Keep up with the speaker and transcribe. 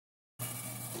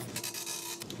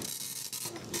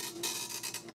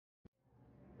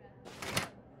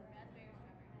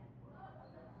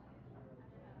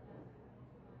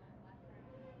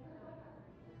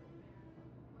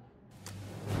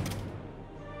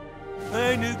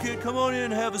Hey, new kid, come on in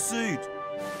and have a seat.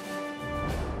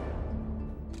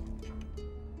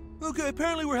 Okay,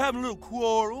 apparently we're having a little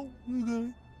quarrel. Okay.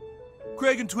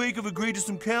 Craig and Tweek have agreed to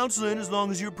some counseling as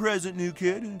long as you're present, new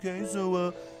kid. Okay,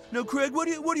 so, now, Craig, what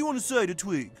do you want to say to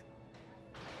Tweek?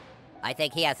 I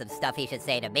think he has some stuff he should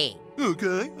say to me.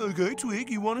 Okay, Tweek,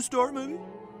 you want to start, maybe?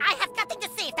 I have nothing to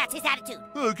say if that's his attitude.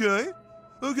 Okay,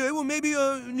 well, maybe,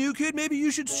 new kid, maybe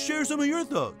you should share some of your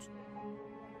thoughts.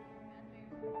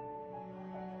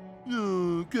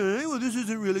 Okay, well, this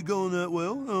isn't really going that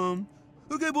well.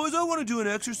 Okay, boys, I want to do an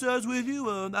exercise with you.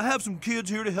 I have some kids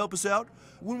here to help us out.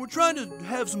 When we're trying to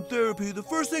have some therapy, the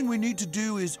first thing we need to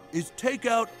do is take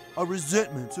out our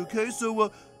resentments, okay?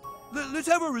 So, let's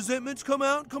have our resentments come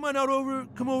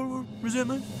over,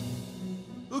 resentments.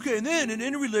 Okay, and then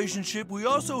in a relationship, we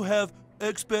also have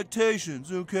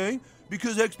expectations, okay?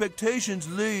 Because expectations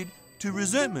lead to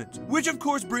resentment, which of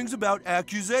course brings about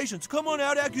accusations. Come on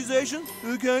out, accusations,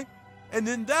 okay? And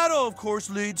then that all, of course,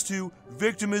 leads to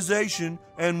victimization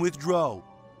and withdrawal.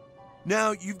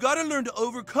 Now, you've got to learn to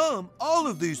overcome all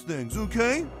of these things,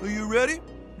 okay? Are you ready?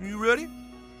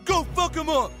 Go fuck them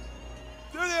up!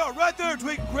 There they are, right there,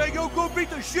 Tweek and Craig. Go beat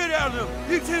the shit out of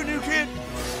them. You too, new kid.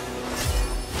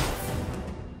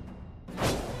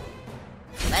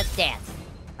 Let's dance.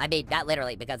 I mean, not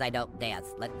literally, because I don't dance.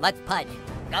 Let's punch.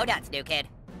 Go nuts, new kid.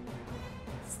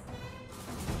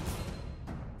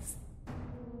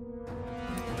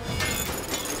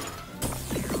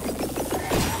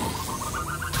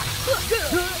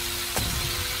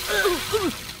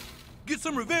 Get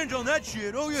some revenge on that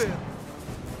shit, oh yeah.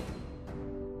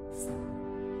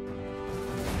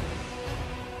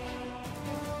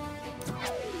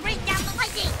 Bring down the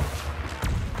lightning!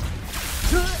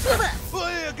 Oh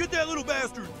yeah, get that little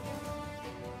bastard.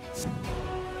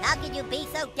 How can you be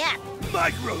so deaf?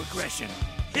 Microaggression.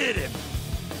 Hit him.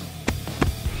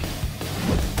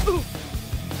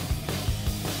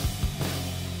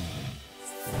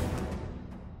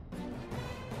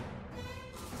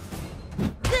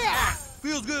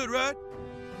 Feels good, right?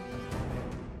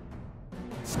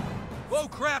 Oh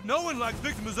crap, no one likes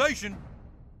victimization.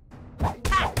 Hey,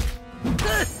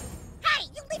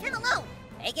 you leave him alone!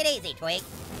 Take it easy, Tweek.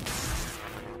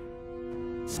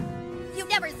 You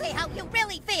never say how you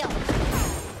really feel!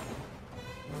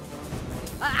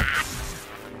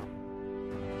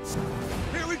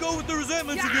 Here we go with the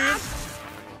resentments again.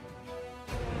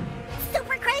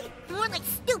 Super Craig? More like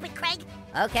stupid Craig.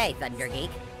 Okay, Thunder Geek.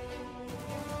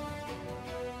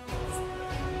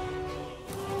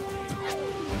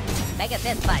 Make a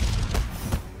fist punch.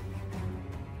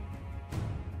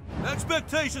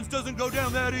 Expectations doesn't go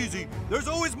down that easy. There's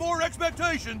always more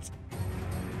expectations.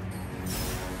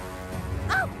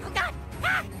 Oh God!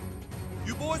 Ah!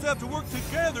 You boys have to work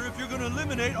together if you're gonna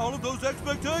eliminate all of those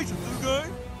expectations, okay?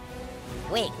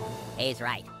 Tweek, he's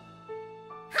right.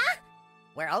 Huh?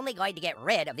 We're only going to get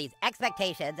rid of these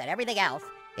expectations and everything else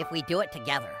if we do it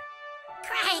together.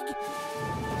 Craig!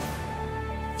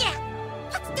 Yeah,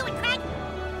 let's do it, Craig!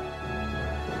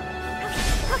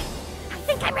 Okay, I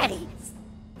think I'm ready.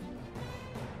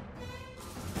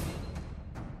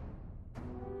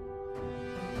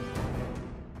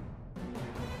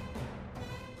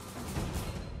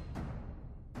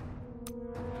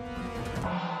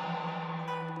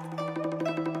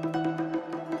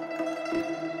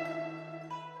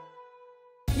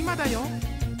今だよ。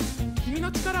君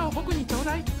の力を僕にちょう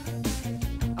だい。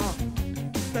あ、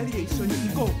二人で一緒に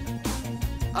行こう。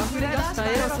溢れ出した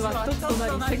エロスは一つとな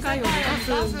り世界を目指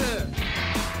す。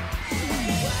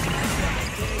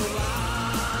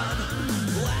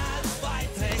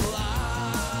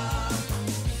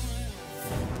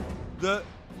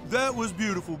That was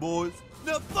beautiful, boys.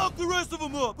 Now fuck the rest of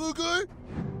them up, okay?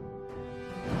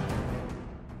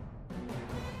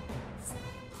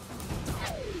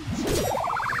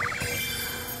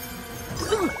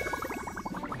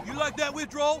 You like that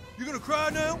withdrawal? You gonna cry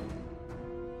now?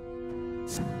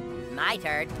 My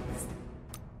turn.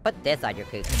 Put this on your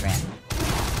kooky friend.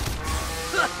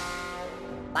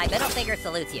 My middle finger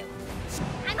salutes you.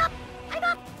 I'm up! I'm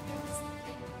up!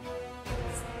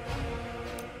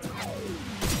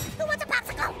 Who wants a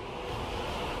popsicle?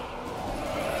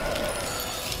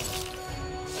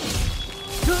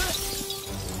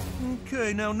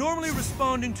 Okay, now normally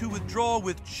responding to withdrawal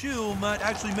with chill might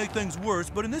actually make things worse,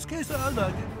 but in this case I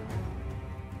like it.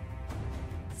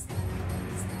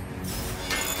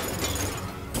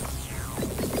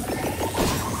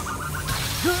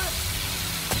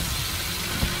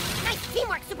 Nice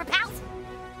teamwork, Super Pals!